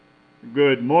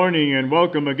Good morning and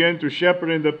welcome again to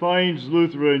Shepherd in the Pines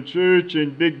Lutheran Church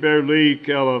in Big Bear Lake,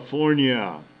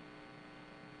 California.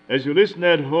 As you listen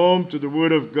at home to the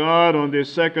Word of God on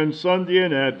this second Sunday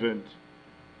in Advent,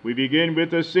 we begin with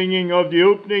the singing of the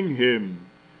opening hymn,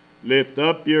 Lift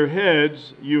Up Your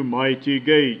Heads, You Mighty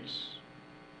Gates.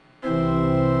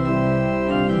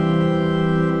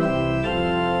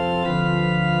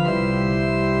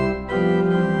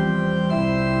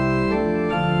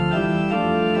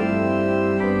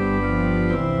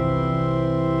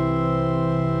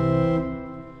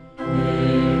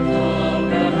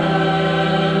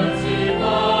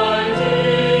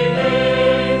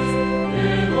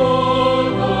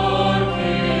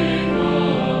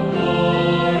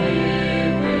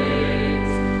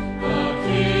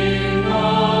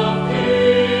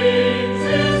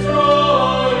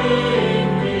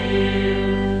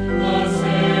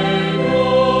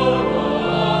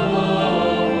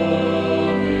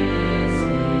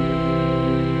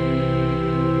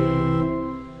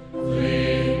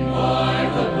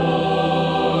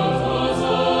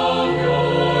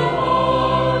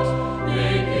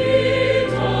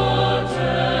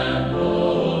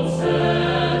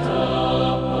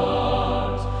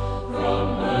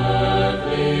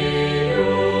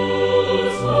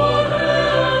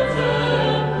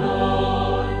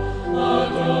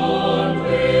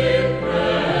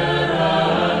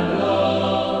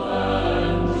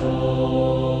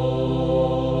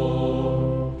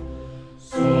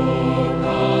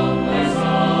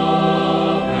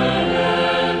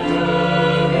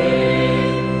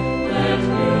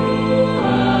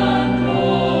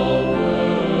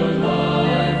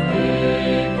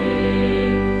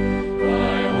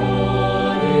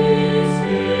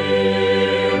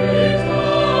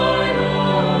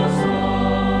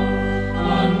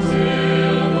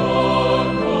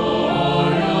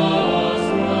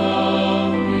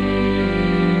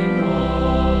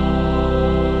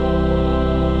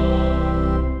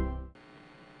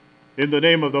 In the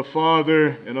name of the Father,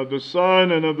 and of the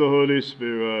Son, and of the Holy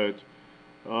Spirit.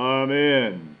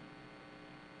 Amen.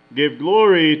 Give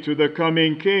glory to the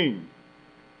coming King.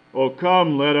 O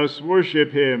come, let us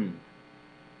worship him.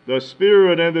 The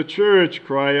Spirit and the Church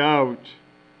cry out.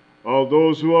 All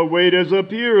those who await his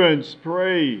appearance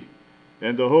pray,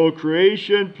 and the whole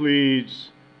creation pleads,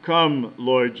 Come,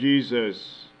 Lord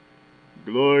Jesus.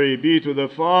 Glory be to the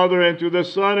Father, and to the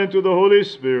Son, and to the Holy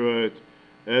Spirit,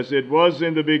 as it was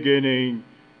in the beginning,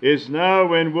 is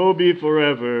now, and will be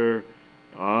forever.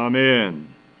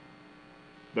 Amen.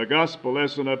 The Gospel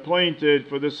lesson appointed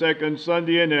for the second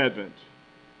Sunday in Advent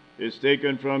is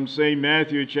taken from St.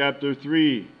 Matthew chapter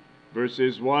 3,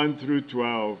 verses 1 through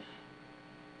 12.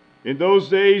 In those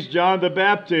days John the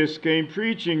Baptist came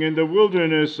preaching in the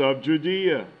wilderness of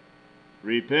Judea,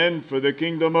 Repent, for the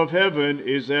kingdom of heaven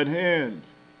is at hand.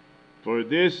 For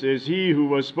this is he who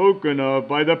was spoken of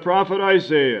by the prophet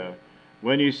Isaiah,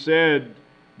 when he said,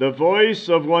 The voice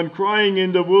of one crying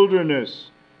in the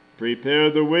wilderness, Prepare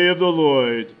the way of the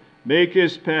Lord, make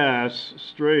his paths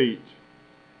straight.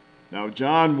 Now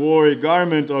John wore a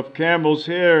garment of camel's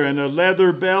hair and a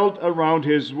leather belt around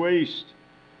his waist,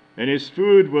 and his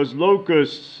food was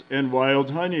locusts and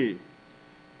wild honey.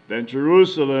 Then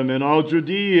Jerusalem and all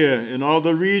Judea and all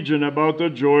the region about the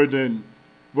Jordan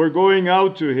were going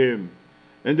out to him,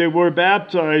 and they were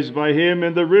baptized by him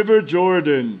in the river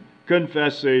Jordan,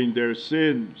 confessing their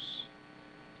sins.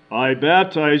 I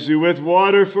baptize you with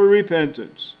water for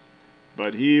repentance,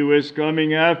 but he who is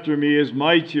coming after me is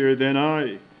mightier than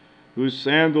I, whose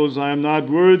sandals I am not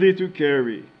worthy to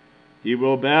carry. He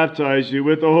will baptize you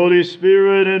with the Holy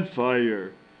Spirit and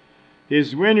fire.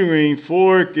 His winnowing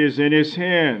fork is in his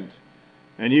hand,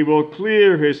 and he will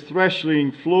clear his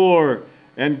threshing floor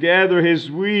and gather his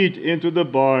wheat into the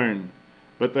barn,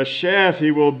 but the chaff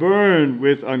he will burn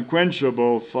with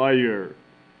unquenchable fire.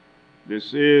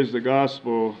 This is the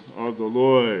gospel of the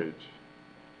Lord.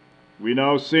 We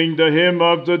now sing the hymn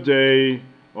of the day,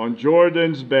 On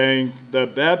Jordan's Bank, the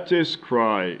Baptist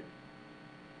Cry.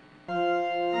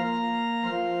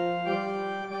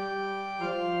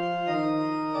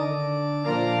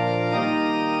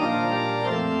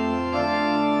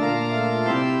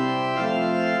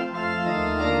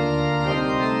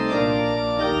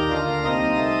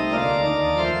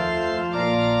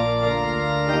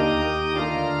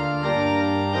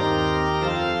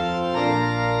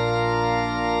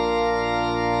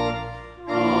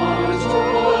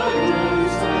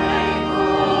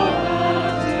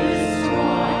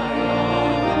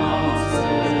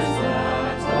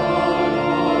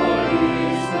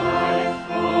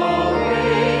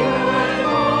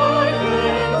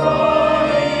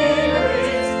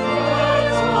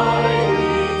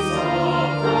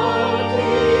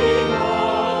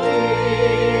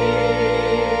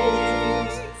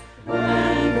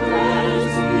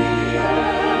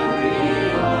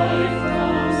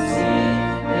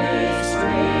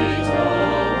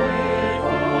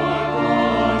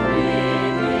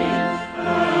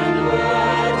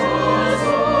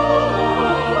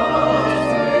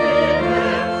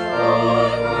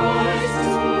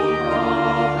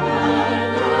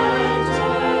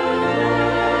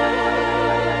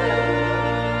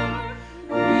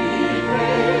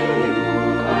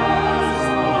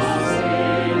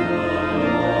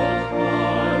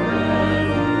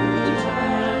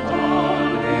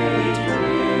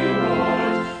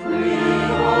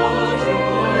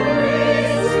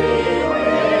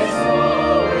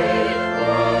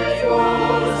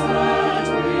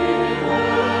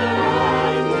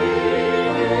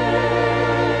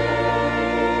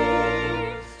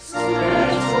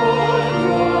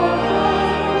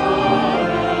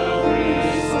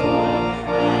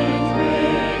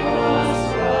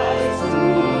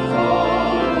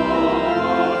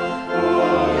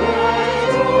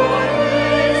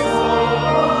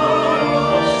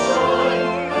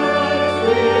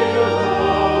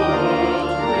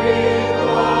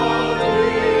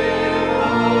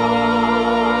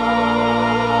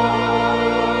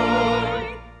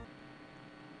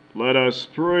 us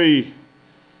pray.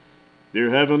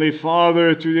 Dear Heavenly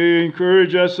Father, today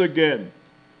encourage us again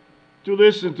to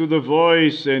listen to the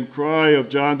voice and cry of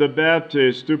John the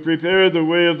Baptist to prepare the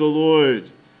way of the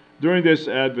Lord during this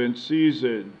Advent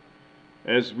season.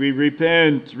 As we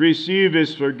repent, receive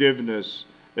His forgiveness,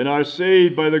 and are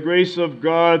saved by the grace of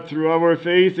God through our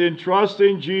faith in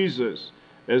trusting Jesus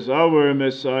as our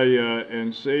Messiah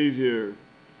and Savior.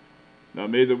 Now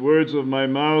may the words of my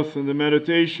mouth and the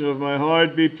meditation of my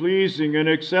heart be pleasing and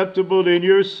acceptable in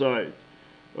your sight,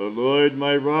 O Lord,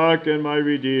 my rock and my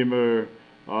redeemer.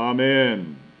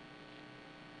 Amen.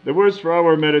 The words for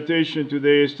our meditation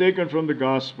today is taken from the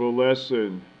Gospel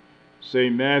lesson,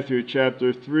 St. Matthew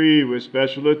chapter 3, with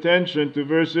special attention to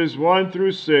verses 1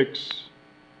 through 6.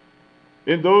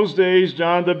 In those days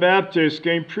John the Baptist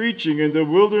came preaching in the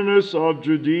wilderness of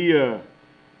Judea,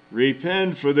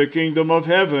 "Repent, for the kingdom of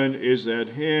heaven is at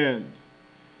hand.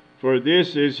 For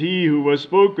this is he who was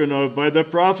spoken of by the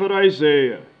prophet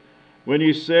Isaiah, when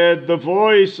he said, The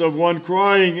voice of one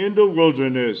crying in the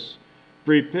wilderness,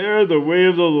 Prepare the way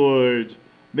of the Lord,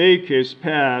 make his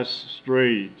paths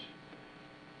straight."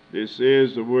 This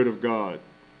is the word of God.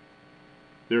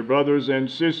 Dear brothers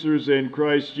and sisters in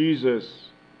Christ Jesus,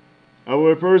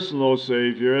 our personal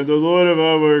Savior and the Lord of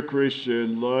our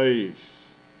Christian life,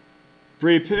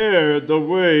 prepare the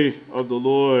way of the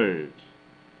Lord.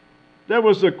 That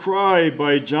was the cry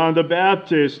by John the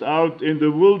Baptist out in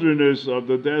the wilderness of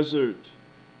the desert.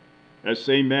 As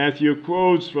St. Matthew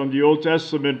quotes from the Old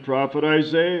Testament prophet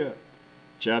Isaiah,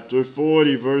 chapter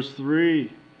 40, verse 3,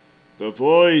 "The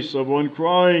voice of one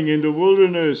crying in the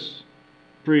wilderness,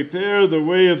 Prepare the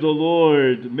way of the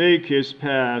Lord, make his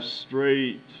path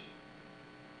straight."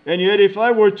 And yet, if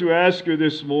I were to ask you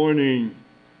this morning,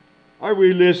 are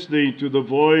we listening to the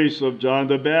voice of John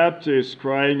the Baptist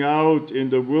crying out in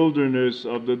the wilderness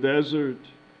of the desert,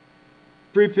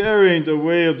 preparing the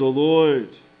way of the Lord,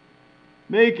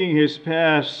 making his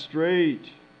path straight,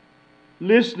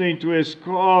 listening to his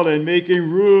call and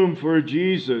making room for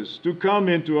Jesus to come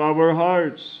into our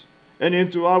hearts and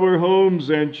into our homes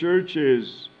and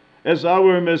churches as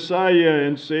our Messiah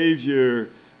and Savior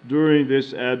during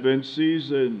this Advent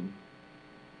season?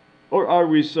 Or are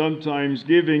we sometimes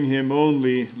giving him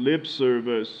only lip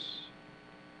service?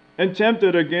 And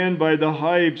tempted again by the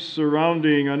hype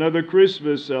surrounding another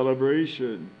Christmas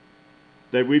celebration,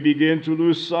 that we begin to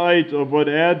lose sight of what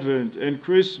Advent and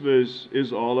Christmas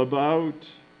is all about?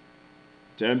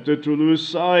 Tempted to lose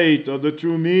sight of the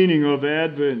true meaning of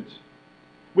Advent,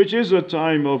 which is a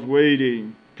time of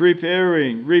waiting,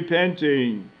 preparing,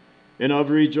 repenting, and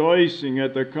of rejoicing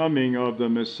at the coming of the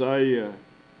Messiah.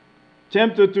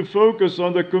 Tempted to focus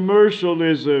on the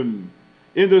commercialism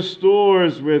in the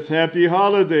stores with happy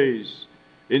holidays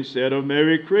instead of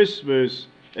Merry Christmas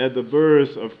at the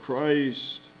birth of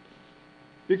Christ.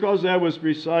 Because that was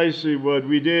precisely what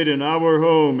we did in our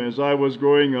home as I was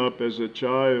growing up as a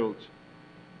child.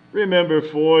 Remember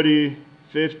 40,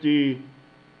 50,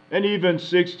 and even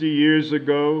 60 years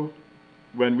ago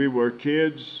when we were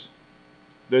kids?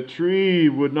 The tree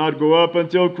would not go up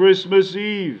until Christmas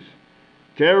Eve.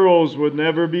 Carols would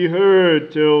never be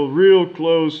heard till real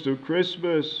close to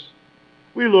Christmas.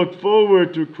 We looked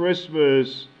forward to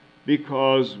Christmas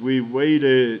because we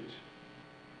waited.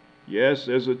 Yes,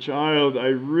 as a child, I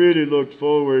really looked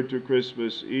forward to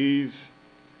Christmas Eve.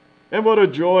 And what a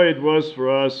joy it was for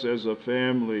us as a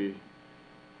family.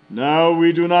 Now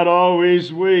we do not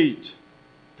always wait,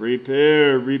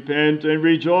 prepare, repent, and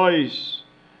rejoice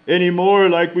anymore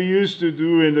like we used to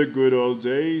do in the good old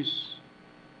days.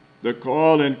 The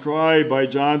call and cry by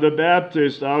John the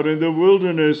Baptist out in the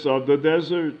wilderness of the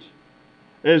desert,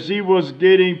 as he was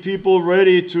getting people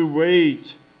ready to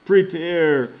wait,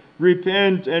 prepare,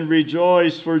 repent, and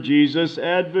rejoice for Jesus'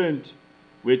 advent,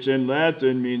 which in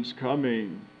Latin means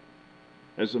coming.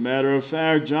 As a matter of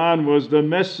fact, John was the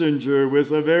messenger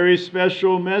with a very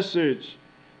special message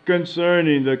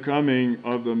concerning the coming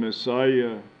of the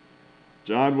Messiah.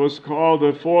 John was called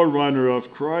the forerunner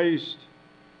of Christ.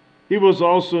 He was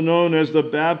also known as the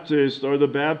Baptist or the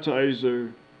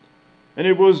baptizer. And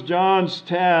it was John's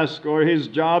task or his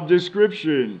job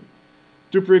description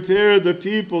to prepare the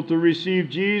people to receive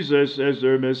Jesus as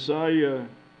their Messiah,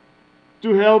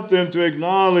 to help them to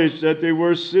acknowledge that they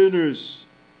were sinners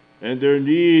and their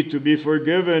need to be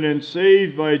forgiven and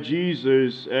saved by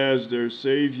Jesus as their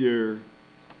Savior.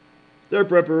 Their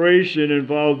preparation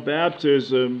involved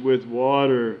baptism with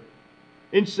water,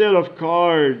 instead of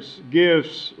cards,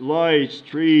 gifts, lights,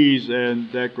 trees,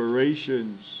 and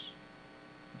decorations.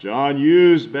 John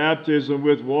used baptism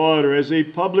with water as a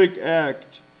public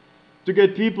act to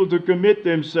get people to commit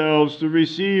themselves to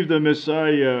receive the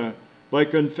Messiah by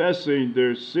confessing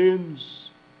their sins.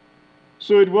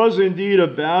 So it was indeed a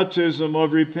baptism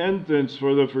of repentance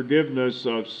for the forgiveness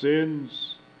of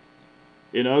sins.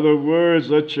 In other words,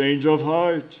 a change of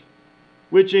heart,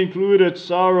 which included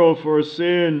sorrow for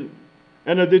sin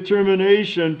and a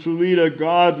determination to lead a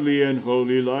godly and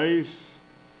holy life.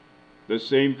 The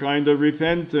same kind of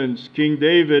repentance King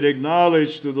David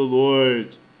acknowledged to the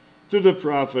Lord through the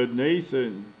prophet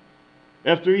Nathan,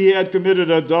 after he had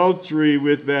committed adultery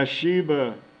with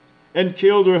Bathsheba and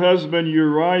killed her husband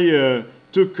Uriah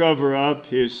to cover up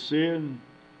his sin.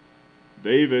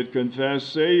 David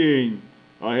confessed, saying,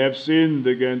 "I have sinned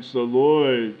against the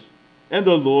Lord," and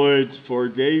the Lord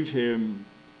forgave him.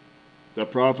 The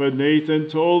prophet Nathan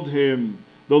told him,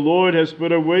 "The Lord has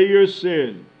put away your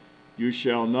sin. You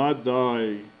shall not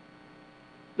die."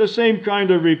 The same kind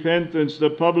of repentance the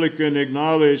publican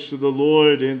acknowledged to the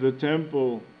Lord in the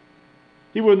temple.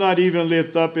 He would not even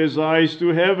lift up his eyes to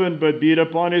heaven, but beat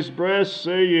upon his breast,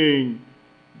 saying,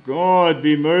 "God,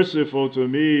 be merciful to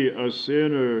me, a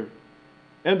sinner."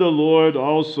 And the Lord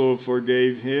also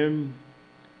forgave him.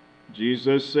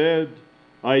 Jesus said,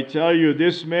 "I tell you,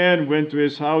 this man went to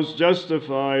his house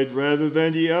justified rather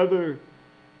than the other.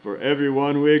 For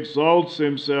everyone who exalts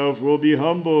himself will be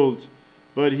humbled,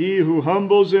 but he who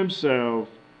humbles himself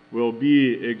will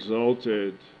be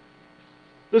exalted."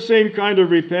 The same kind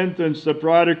of repentance the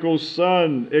prodigal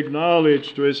son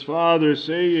acknowledged to his father,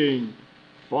 saying,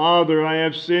 "Father, I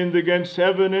have sinned against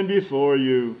heaven and before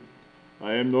you.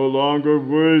 I am no longer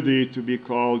worthy to be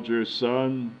called your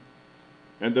son."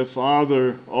 And the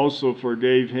father also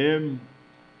forgave him.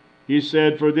 He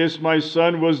said, "For this my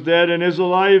son was dead and is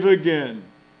alive again.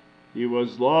 He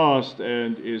was lost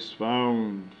and is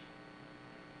found."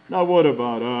 Now what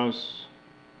about us?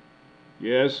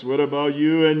 Yes, what about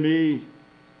you and me?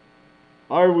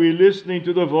 Are we listening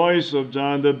to the voice of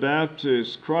John the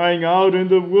Baptist, crying out in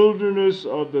the wilderness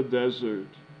of the desert,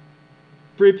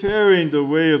 preparing the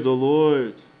way of the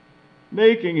Lord,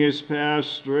 making his path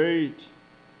straight,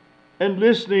 and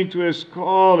listening to his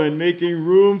call and making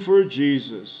room for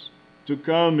Jesus to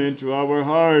come into our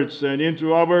hearts and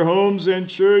into our homes and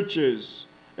churches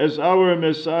as our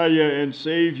Messiah and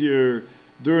Savior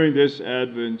during this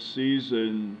Advent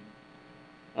season?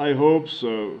 I hope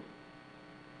so.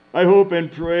 I hope and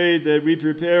pray that we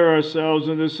prepare ourselves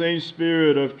in the same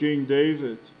spirit of King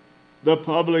David, the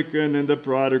publican and the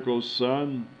prodigal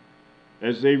son,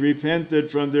 as they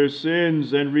repented from their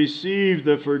sins and received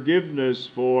the forgiveness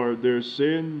for their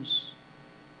sins.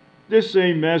 This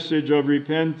same message of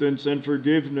repentance and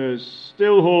forgiveness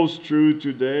still holds true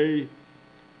today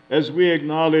as we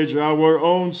acknowledge our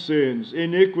own sins,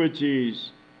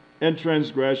 iniquities, and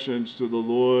transgressions to the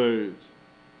Lord.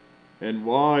 And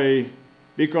why?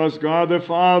 Because God the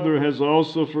Father has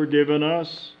also forgiven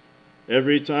us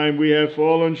every time we have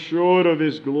fallen short of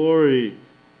his glory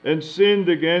and sinned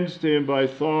against him by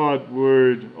thought,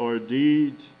 word, or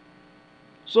deed.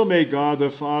 So may God the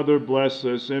Father bless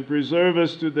us and preserve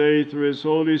us today through his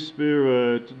Holy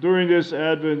Spirit during this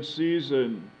Advent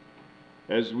season,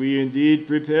 as we indeed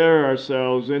prepare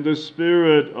ourselves in the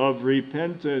spirit of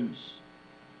repentance,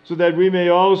 so that we may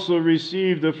also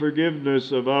receive the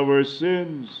forgiveness of our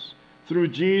sins through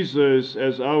Jesus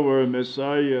as our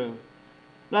Messiah,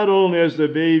 not only as the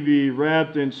baby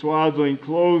wrapped in swaddling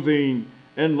clothing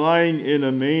and lying in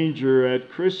a manger at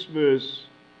Christmas,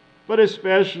 but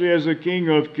especially as the King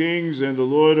of Kings and the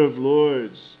Lord of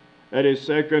Lords at his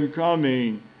second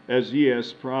coming, as he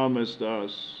has promised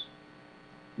us.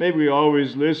 May we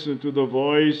always listen to the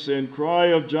voice and cry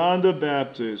of John the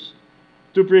Baptist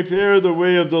to prepare the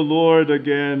way of the Lord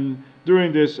again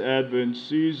during this Advent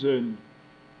season,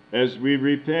 as we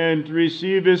repent,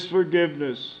 receive his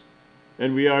forgiveness,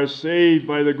 and we are saved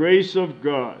by the grace of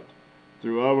God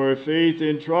through our faith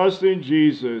and trust in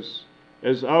Jesus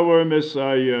as our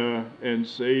Messiah and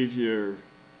Savior.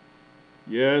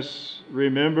 Yes,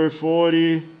 remember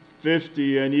 40,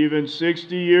 50, and even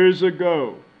 60 years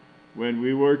ago when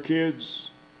we were kids.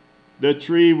 The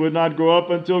tree would not go up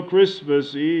until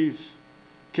Christmas Eve.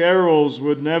 Carols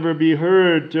would never be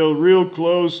heard till real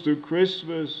close to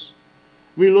Christmas.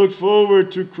 We looked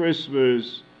forward to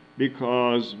Christmas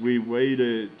because we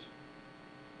waited.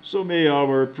 So may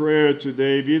our prayer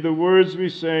today be the words we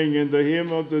sang in the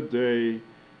hymn of the day.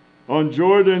 On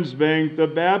Jordan's bank the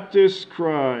Baptist's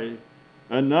cry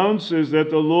announces that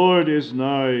the Lord is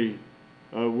nigh.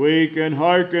 Awake and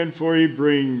hearken, for he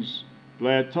brings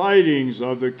glad tidings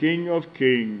of the King of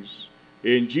Kings.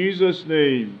 In Jesus'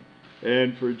 name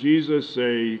and for Jesus'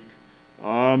 sake,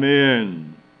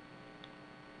 Amen.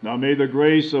 Now may the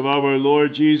grace of our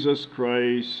Lord Jesus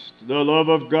Christ, the love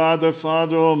of God the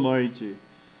Father Almighty,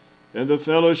 and the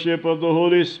fellowship of the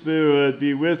Holy Spirit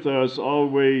be with us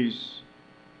always,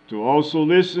 to also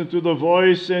listen to the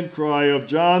voice and cry of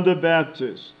John the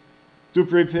Baptist, to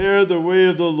prepare the way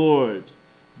of the Lord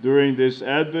during this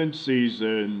Advent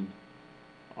season.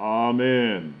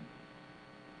 Amen.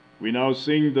 We now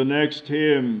sing the next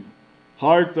hymn,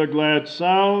 Hark the Glad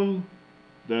Sound,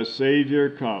 the Savior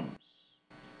Comes.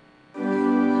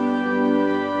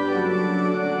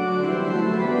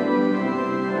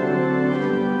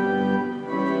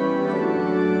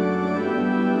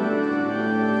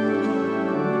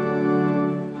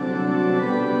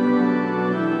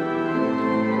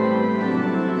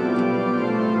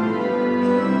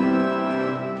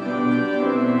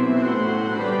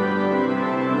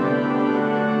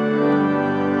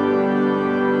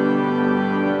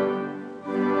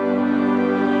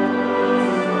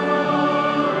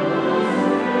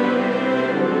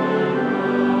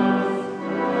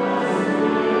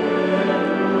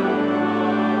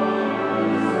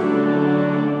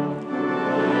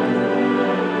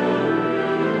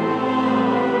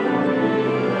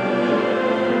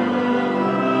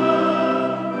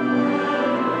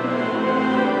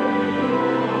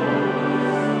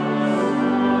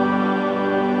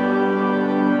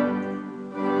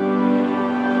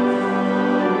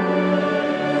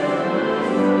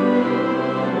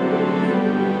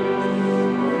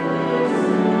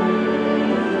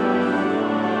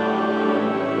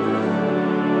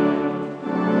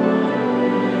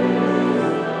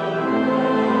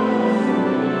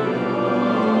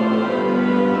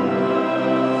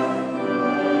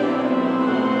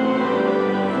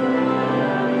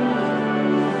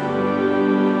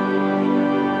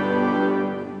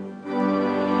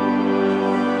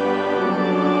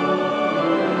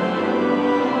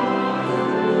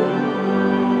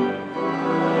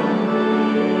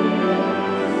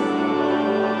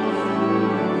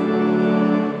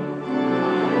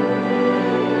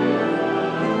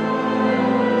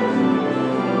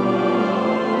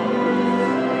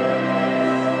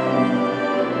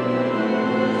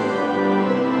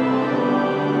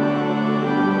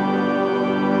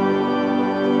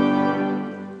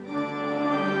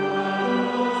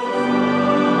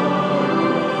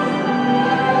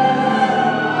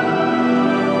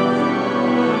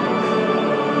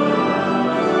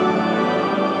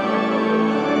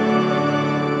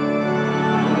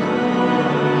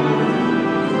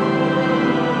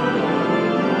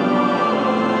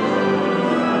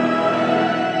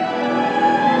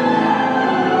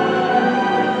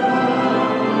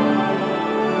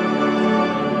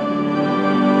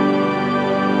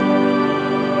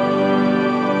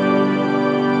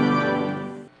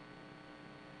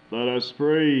 Let us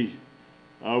pray.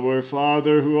 Our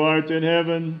Father, who art in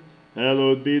heaven,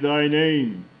 hallowed be thy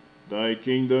name. Thy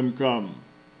kingdom come.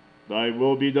 Thy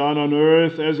will be done on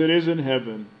earth as it is in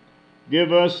heaven.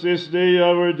 Give us this day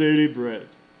our daily bread,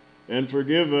 and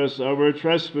forgive us our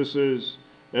trespasses,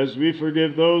 as we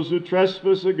forgive those who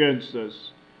trespass against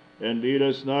us. And lead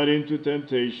us not into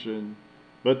temptation,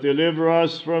 but deliver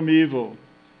us from evil.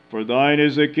 For thine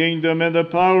is the kingdom, and the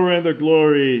power, and the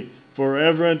glory,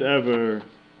 forever and ever.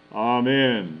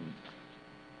 Amen.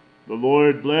 The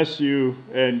Lord bless you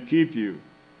and keep you.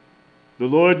 The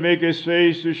Lord make his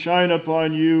face to shine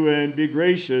upon you and be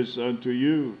gracious unto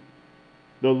you.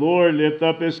 The Lord lift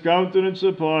up his countenance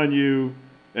upon you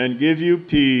and give you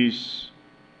peace.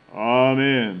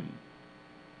 Amen.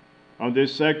 On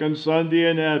this second Sunday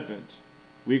in Advent,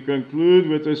 we conclude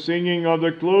with the singing of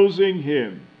the closing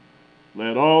hymn,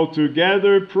 Let all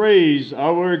together praise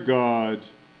our God.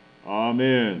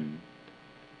 Amen.